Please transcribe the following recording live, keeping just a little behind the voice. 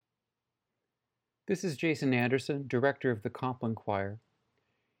This is Jason Anderson, director of the Compline Choir.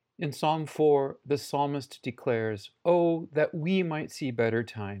 In Psalm 4, the psalmist declares, "Oh, that we might see better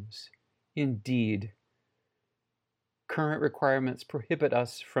times. Indeed, current requirements prohibit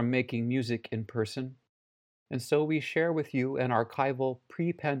us from making music in person, and so we share with you an archival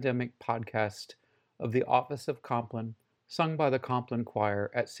pre-pandemic podcast of the Office of Compline, sung by the Compline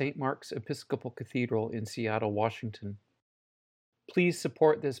Choir at St. Mark's Episcopal Cathedral in Seattle, Washington. Please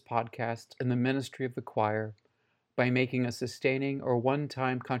support this podcast and the ministry of the choir by making a sustaining or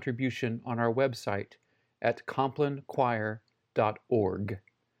one-time contribution on our website at complinechoir.org.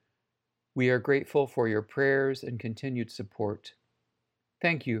 We are grateful for your prayers and continued support.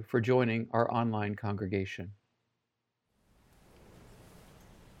 Thank you for joining our online congregation.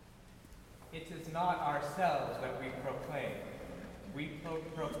 It is not ourselves that we proclaim. We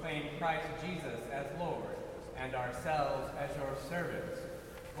proclaim Christ Jesus as Lord, and ourselves as your servants,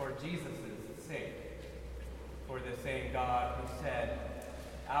 for Jesus' sake. For the same God who said,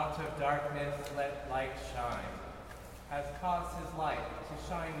 "Out of darkness let light shine," has caused his light to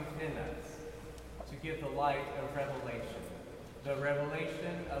shine within us, to give the light of revelation, the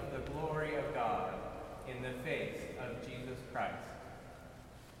revelation of the glory of God in the face of Jesus Christ.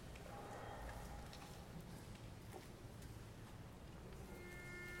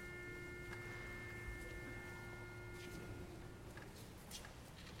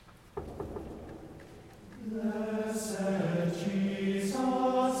 Blessed Jesus,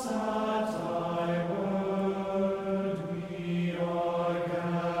 at thy word we are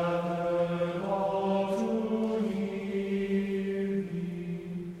gathered all to hear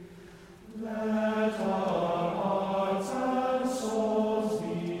thee. Let our hearts and souls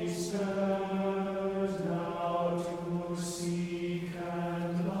be stirred now to seek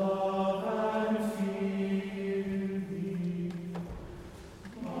and love and fear thee.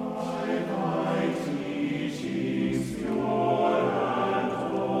 By thy teachings pure and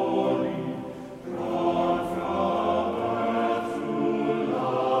holy, brought from birth to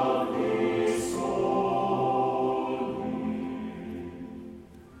love thee solely.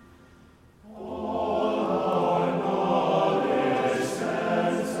 All our knowledge,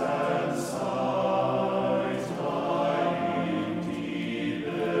 sense, and sight lie in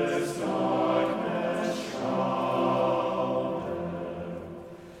deepest darkness shrouded,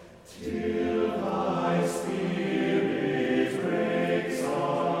 till thy Spirit breaks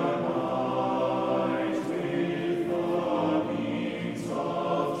our night with the beams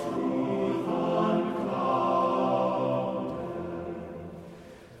of truth unclouded.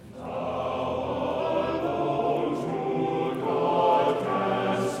 Thou alone, true God,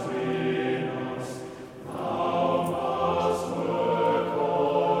 canst win us. Thou must work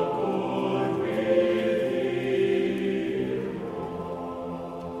all good within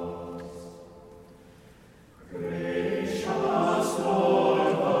us. Gracious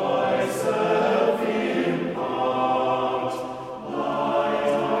Lord, thyself impart, light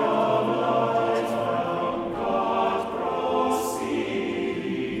of light from God proceeding.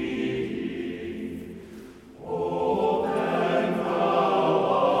 Open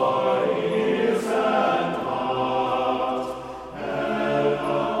thou our ears and heart, help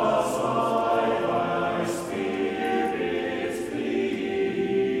us by thy Spirit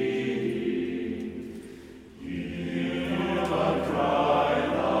leading. Hear the cry,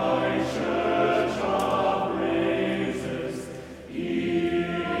 thy church upraises.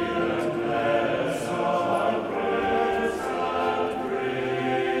 Hear and bless our prayers and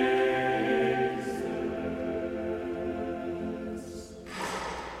praises.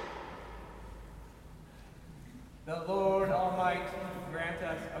 The Lord Almighty grant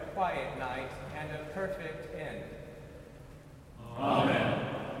us a quiet night and a perfect end. Amen.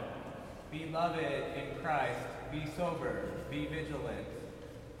 Beloved in Christ, be sober, be vigilant,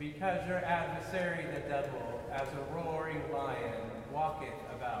 because your adversary the devil, as a roaring lion, walketh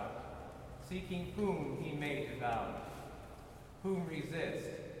about, seeking whom he may devour, whom resist,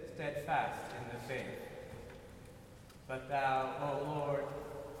 steadfast in the faith. But thou, O Lord,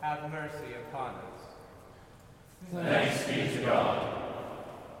 have mercy upon us. Thanks be to God.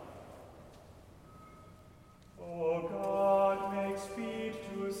 O God, make speed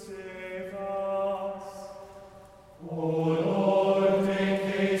to save us. O Lord, make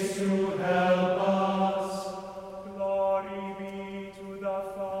haste to help us. Glory be to the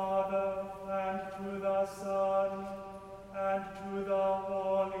Father, and to the Son, and to the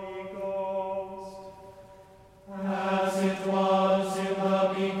Holy Ghost. As it was in the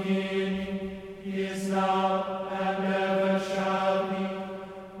beginning, is now, and ever shall be,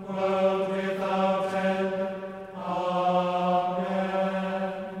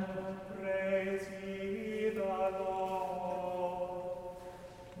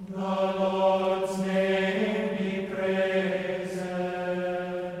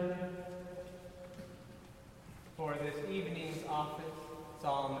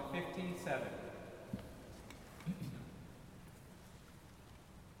 Psalm 57.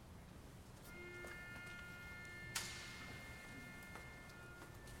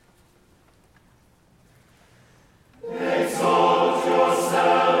 Exalt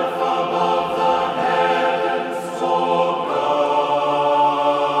yourself above the heavens, O God,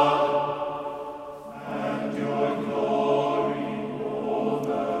 and your glory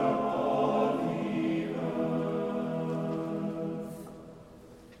over all the earth.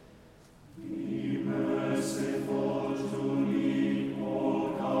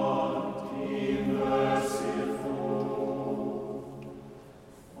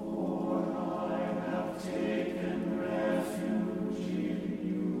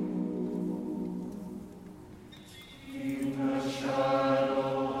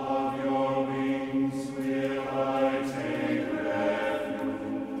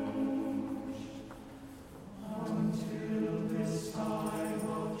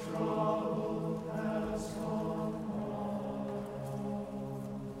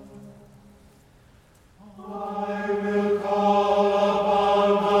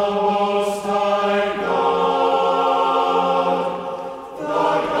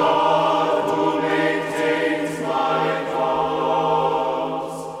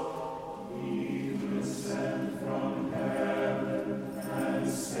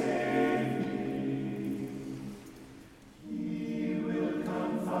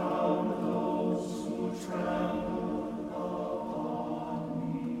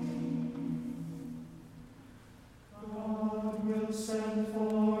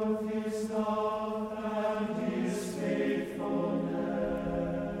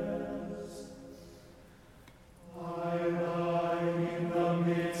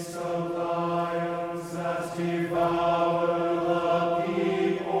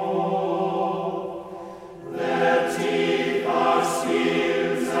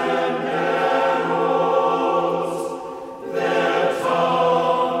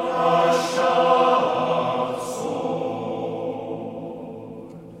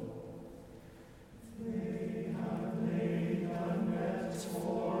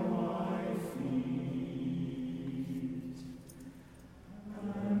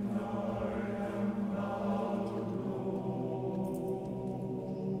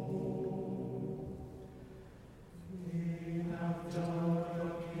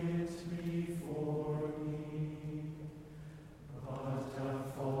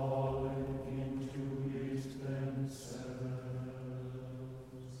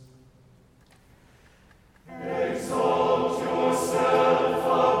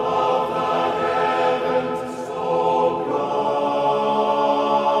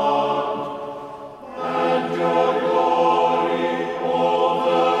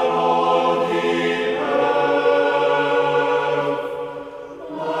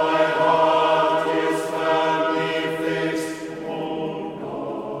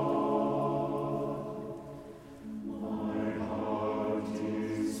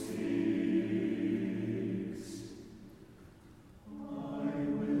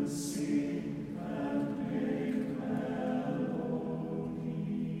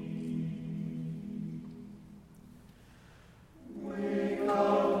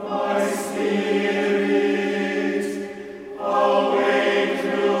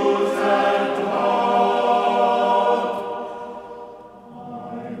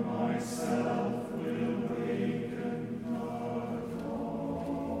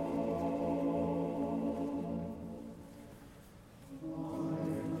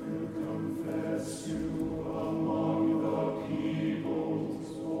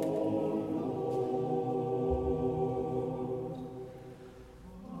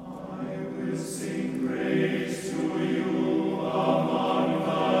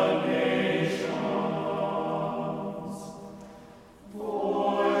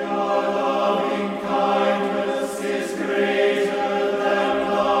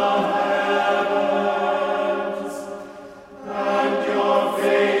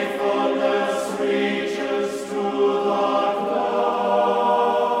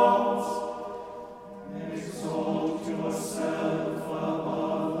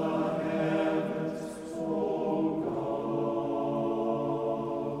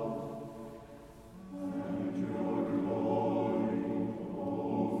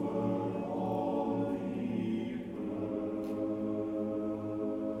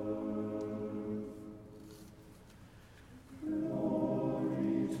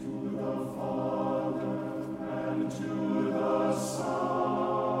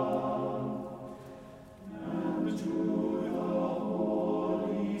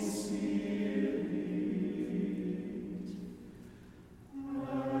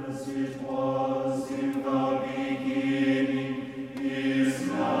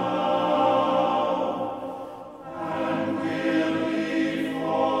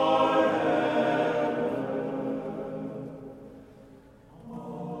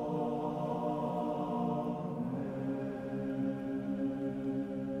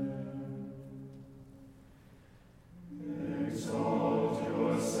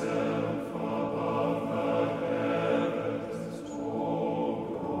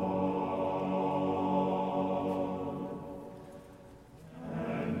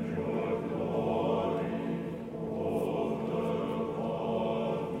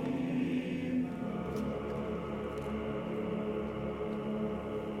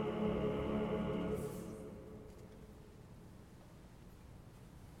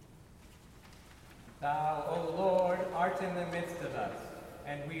 art in the midst of us,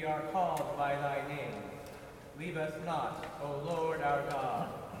 and we are called by thy name. Leave us not, O Lord our God.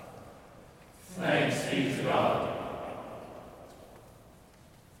 Thanks be to God.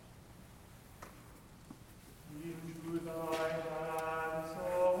 Into thy hands,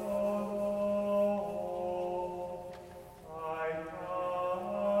 O Lord, I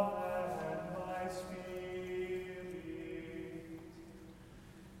commend my spirit.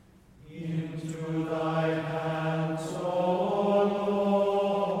 Into thy hands, O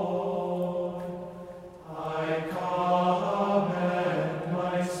Lord, I commend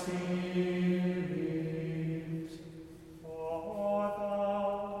my spirit. For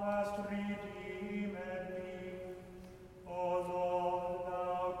thou hast redeemed me, O Lord,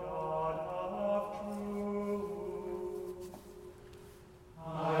 thou God of truth.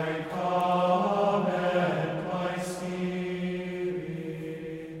 I commend my spirit.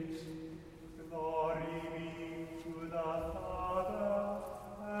 Glory be to the Father,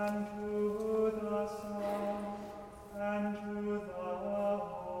 and to the Son, and to the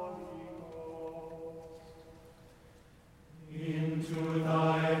Holy Ghost. Into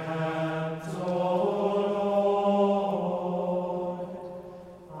thy hands, O Lord,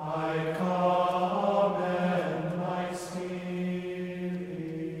 I commend my spirit.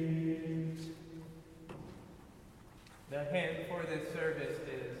 The hymn for this service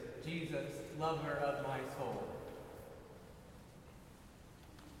is Jesus, lover of my soul.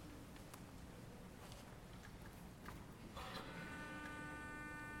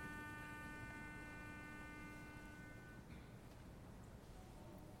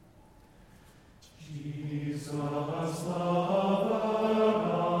 Jesus, lover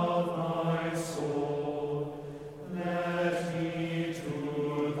of my soul, let me to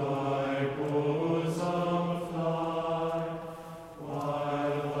thy bosom fly,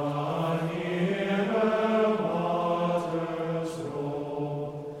 while the nearer waters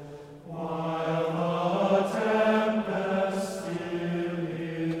roll, while the tempest still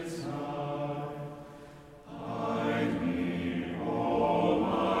is nigh. Hide me, O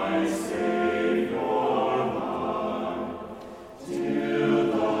my Saviour, till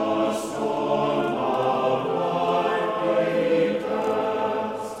the storm of life be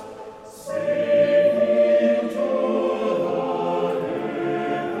past. Save me to the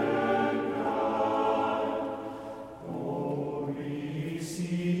heaven guide. Oh,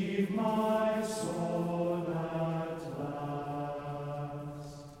 receive my soul at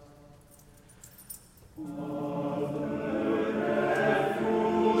last. Other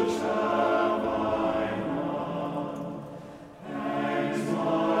refuge have I none. Hangs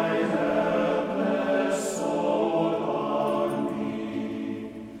my helpless soul on thee.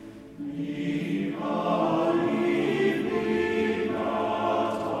 Leave me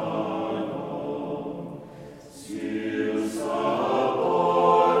not alone. Still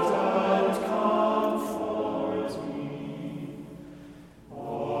support and comfort me.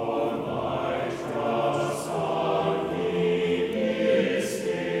 All my trust on thee is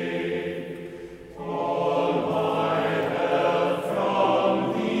stayed. All my help from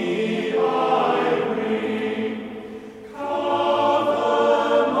thee I bring.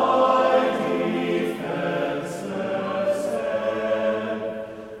 Cover my defenseless head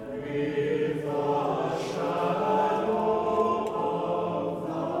with the shadow of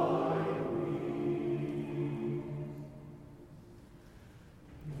thy wings.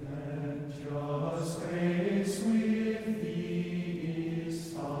 Then just grace with thee is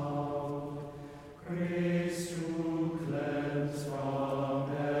found, grace to cleanse from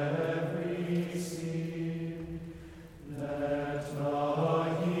every sin. Let the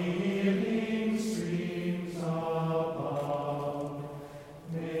healing streams abound,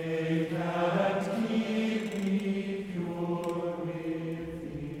 make and keep me pure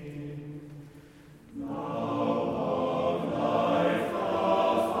within. Thou of life, the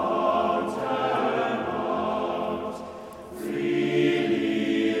fountain art,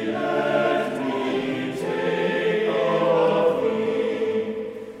 freely let me take of thee.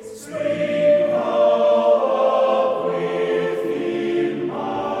 Spring up within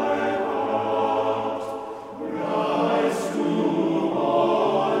my heart, rise to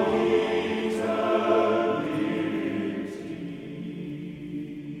all eternity.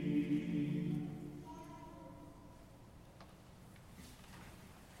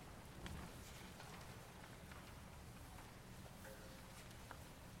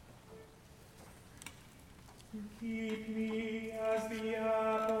 Keep me as the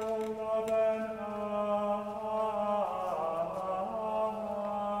apple of an eye.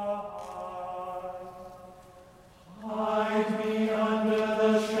 Hide me under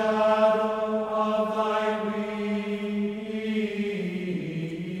the shadow of thy wings.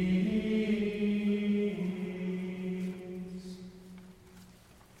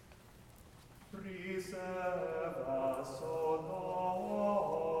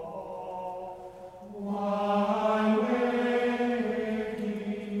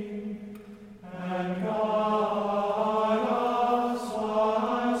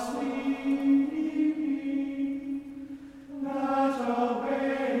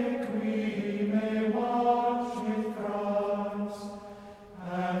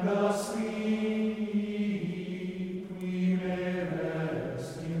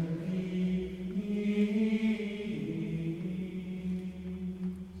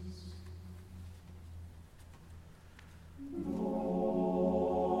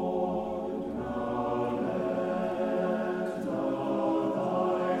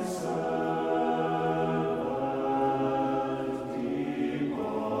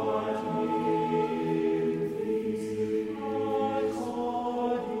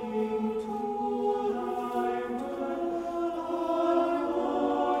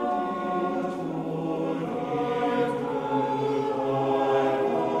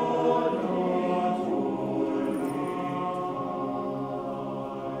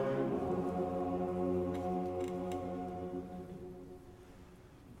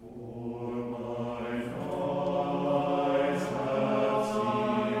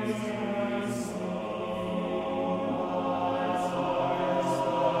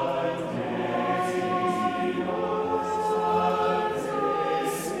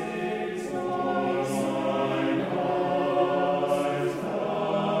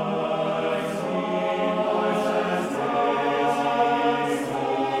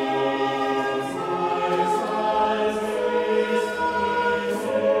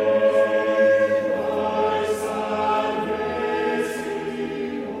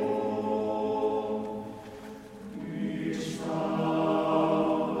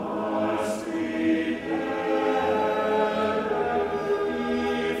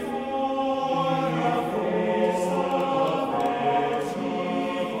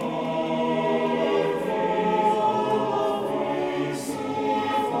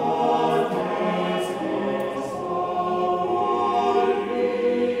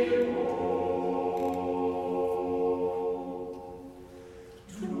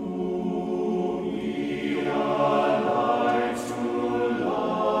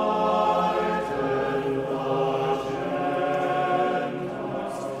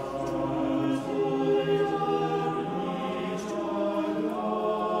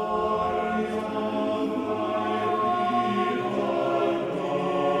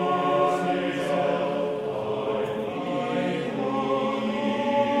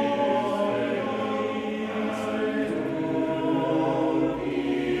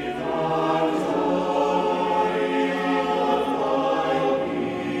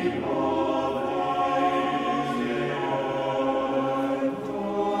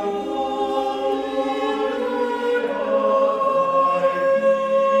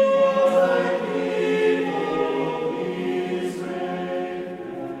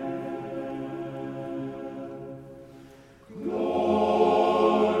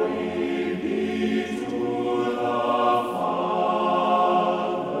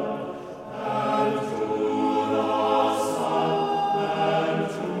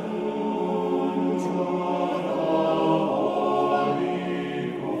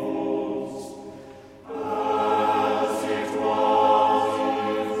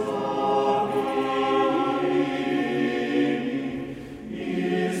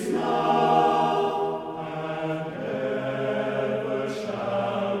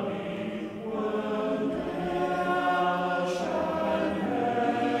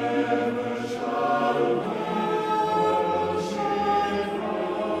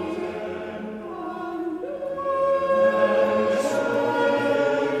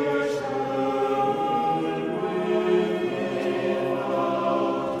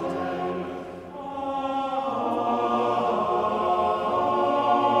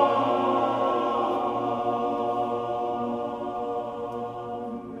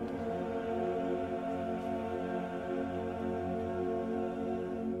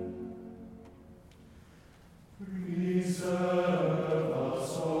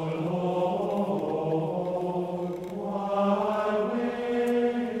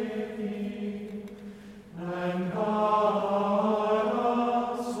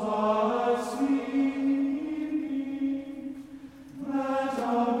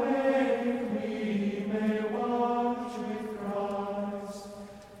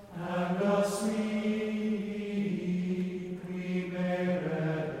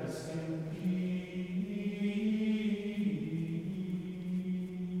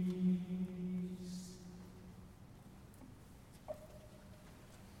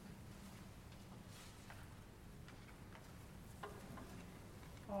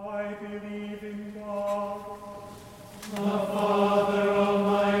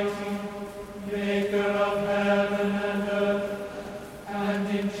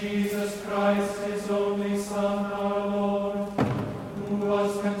 in Jesus Christ, his only Son, our Lord, who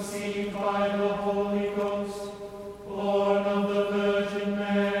was conceived by the Holy Ghost, born of the Virgin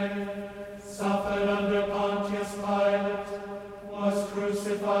Mary, suffered under Pontius Pilate, was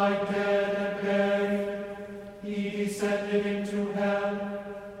crucified, dead, and buried. He descended into hell.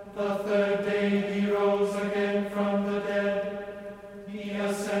 The third day he rose again from the dead. He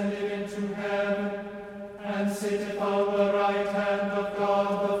ascended into heaven, and sitteth on the right hand of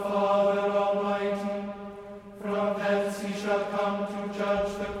God the Father Almighty. From thence he shall come to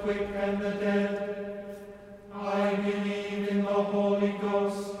judge the quick and the dead. I believe in the Holy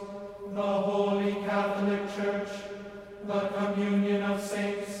Ghost, the Holy Catholic Church, the communion of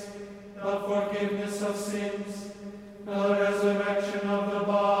saints, the forgiveness of sins, the resurrection of the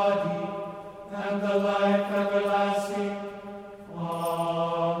body, and the life everlasting.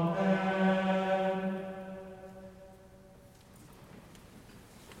 Amen.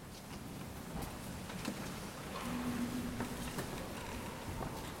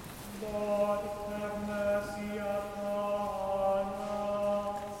 Lord, have mercy upon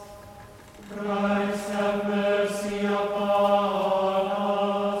us. Christ, have mercy upon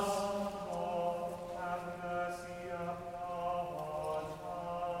us. Lord, have mercy upon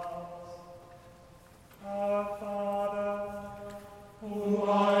us. Our Father, Who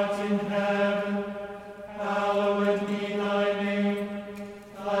art in heaven, hallowed be thy name.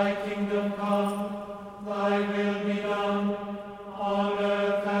 Thy kingdom come, thy will be done, on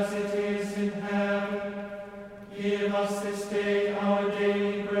earth as it is in heaven. Give us this day our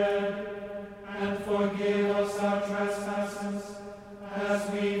daily bread, and forgive us our trespasses, as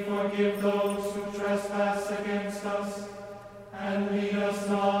we forgive those who trespass against us. And lead us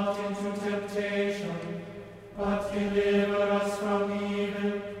not into temptation, but deliver us from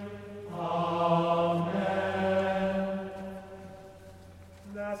evil. Amen.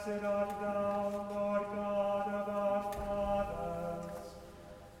 blessed art thou, Lord God of our fathers,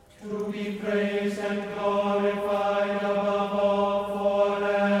 To be praised and glorified above all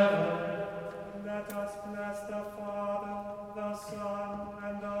forever. let us bless the Father, the Son,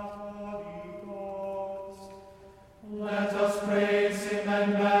 and the Holy Ghost. Let us praise him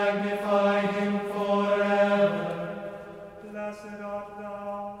and magnify him forever. Blessed art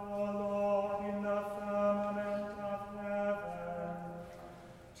thou, O Lord, in the firmament of heaven.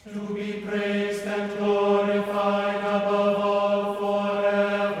 To be praised and glorified above all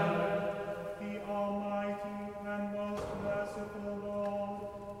forever. The Almighty and most merciful Lord,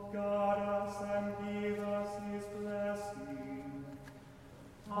 guard us and give us his blessing.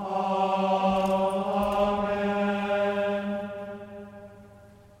 Amen.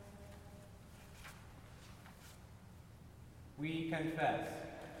 We confess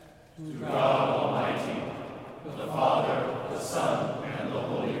To God Almighty, the Father, the Son, and the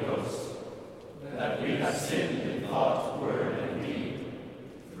Holy Ghost, that we have sinned in thought, word, and deed,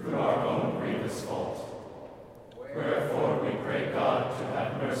 through our own grievous fault. Wherefore we pray God to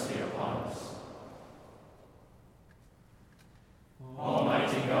have mercy upon us.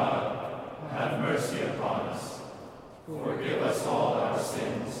 Almighty God, have mercy upon us. Forgive us all our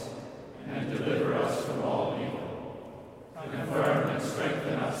sins, and deliver us from all evil. Confirm and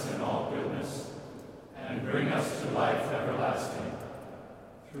strengthen us in all goodness, and bring us to life everlasting.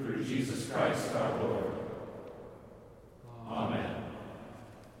 Through Jesus Christ our Lord. Amen.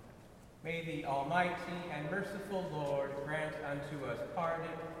 May the Almighty and merciful Lord grant unto us pardon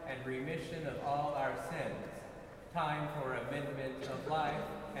and remission of all our sins, time for amendment of life,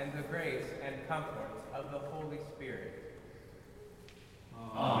 and the grace and comfort of the Holy Spirit.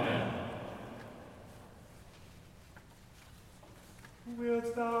 Amen.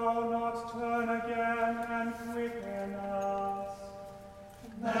 Wilt thou not turn again and quicken us?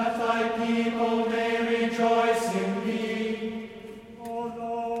 That thy people may rejoice in thee. O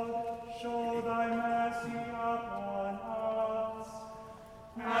Lord, show thy mercy upon us.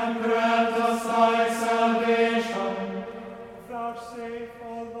 And grant us thy salvation. Vouchsafe,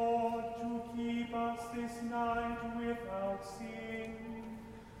 O Lord, to keep us this night without sin.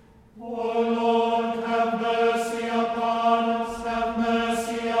 O Lord, have mercy upon us, have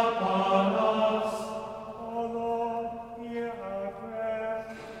mercy upon us. O Lord, hear our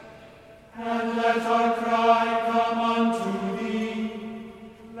prayer. And let our cry come unto thee.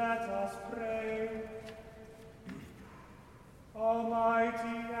 Let us pray.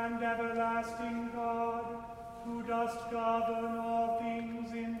 Almighty and everlasting God, who dost govern all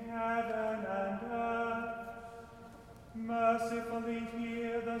things in heaven and earth, mercifully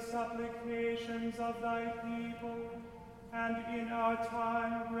hear the supplications of thy people, and in our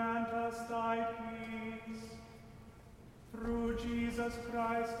time grant us thy peace. Through Jesus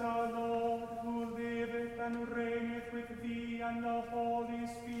Christ our Lord, who liveth and reigneth with thee and the Holy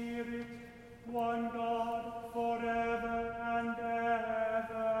Spirit, one God, forever and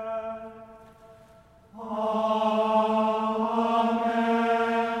ever. Amen.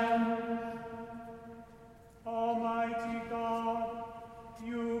 Almighty God,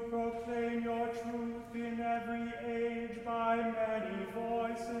 you proclaim your truth in every age by many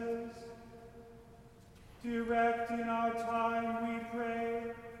voices. Direct in our time, we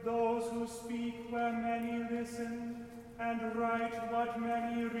pray, those who speak where many listen, and write what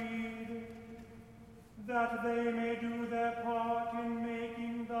many read, that they may do their part in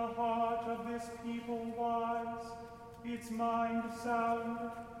making the heart of this people wise, its mind sound,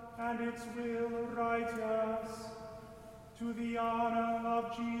 and its will righteous, to the honor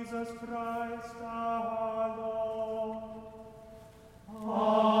of Jesus Christ our Lord.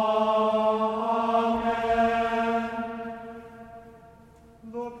 Amen.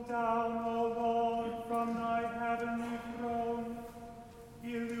 Look down, O Lord, from thy heavenly throne.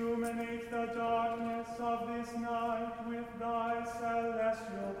 Illuminate the darkness of this night with thy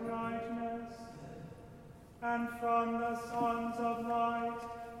celestial brightness. And from the sons of light,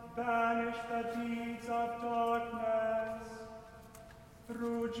 banish the deeds of darkness.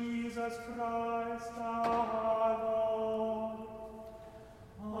 Through Jesus Christ our Lord.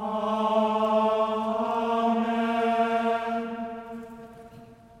 Amen.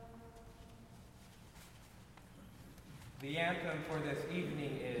 The anthem for this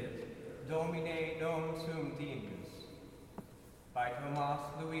evening is Domine non sum dignus by Tomas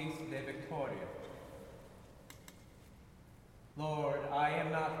Luis de Victoria. Lord, I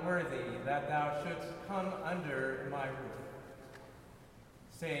am not worthy that thou shouldst come under my roof.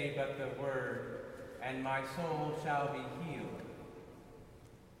 Say but the word, and my soul shall be healed.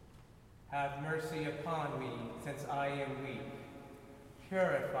 Have mercy upon me, since I am weak.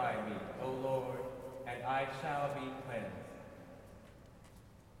 Purify me, O Lord, and I shall be cleansed.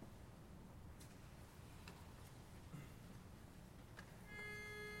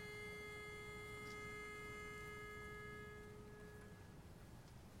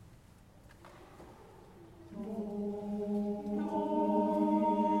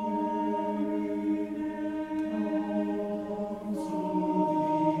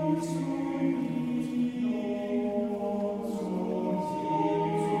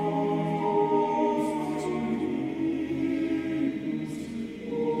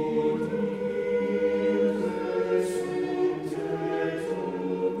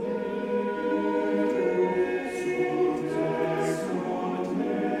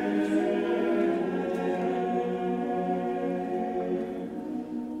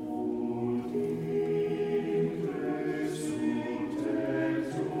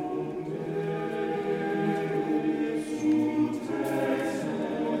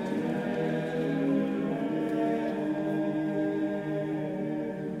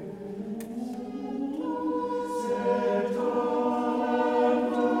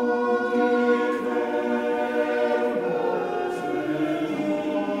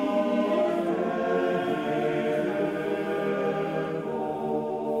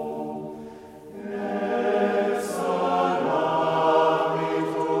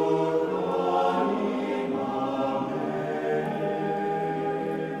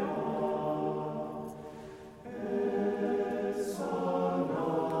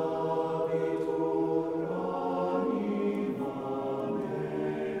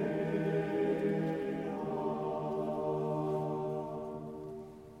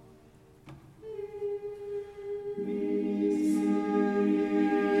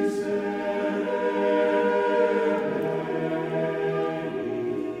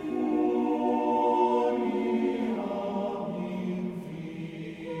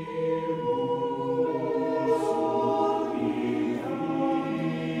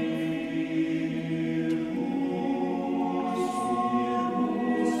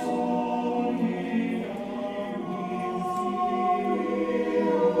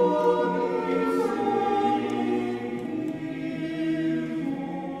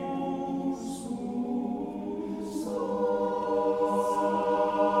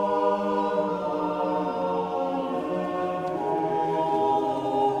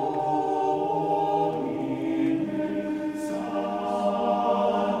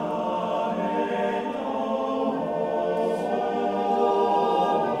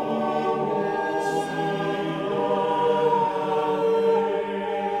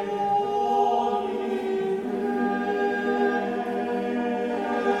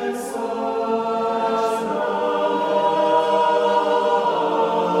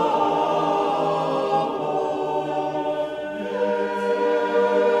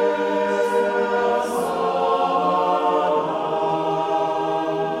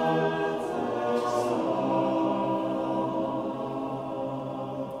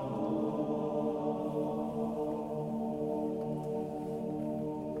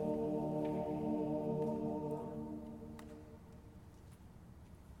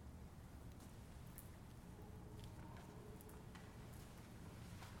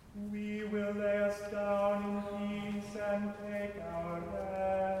 rest down in peace and take our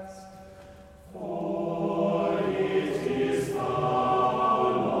rest. For it is thou,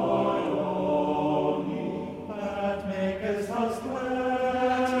 Lord, only, that makest us dwell.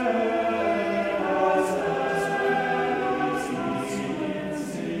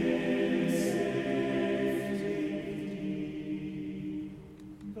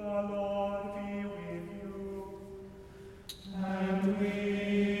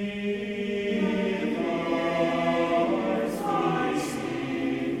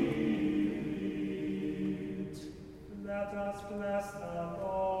 Bless the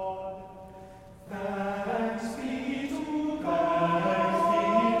Lord. Thanks be to God. Thanks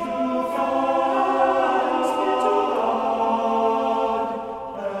be to God. Thanks be to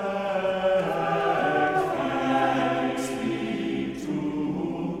God. Thanks be to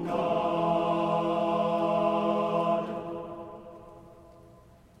God.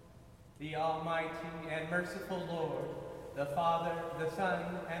 The Almighty and merciful Lord, the Father, the Son,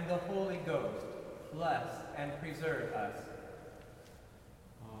 and the Holy Ghost, bless and preserve us.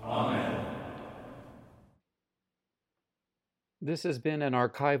 Amen. This has been an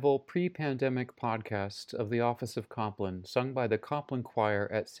archival pre-pandemic podcast of the Office of Compline, sung by the Compline Choir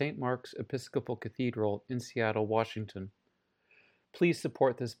at St. Mark's Episcopal Cathedral in Seattle, Washington. Please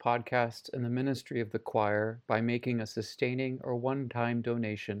support this podcast and the ministry of the choir by making a sustaining or one-time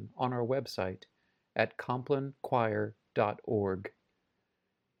donation on our website at complinechoir.org.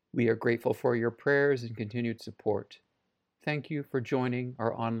 We are grateful for your prayers and continued support. Thank you for joining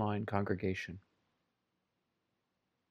our online congregation.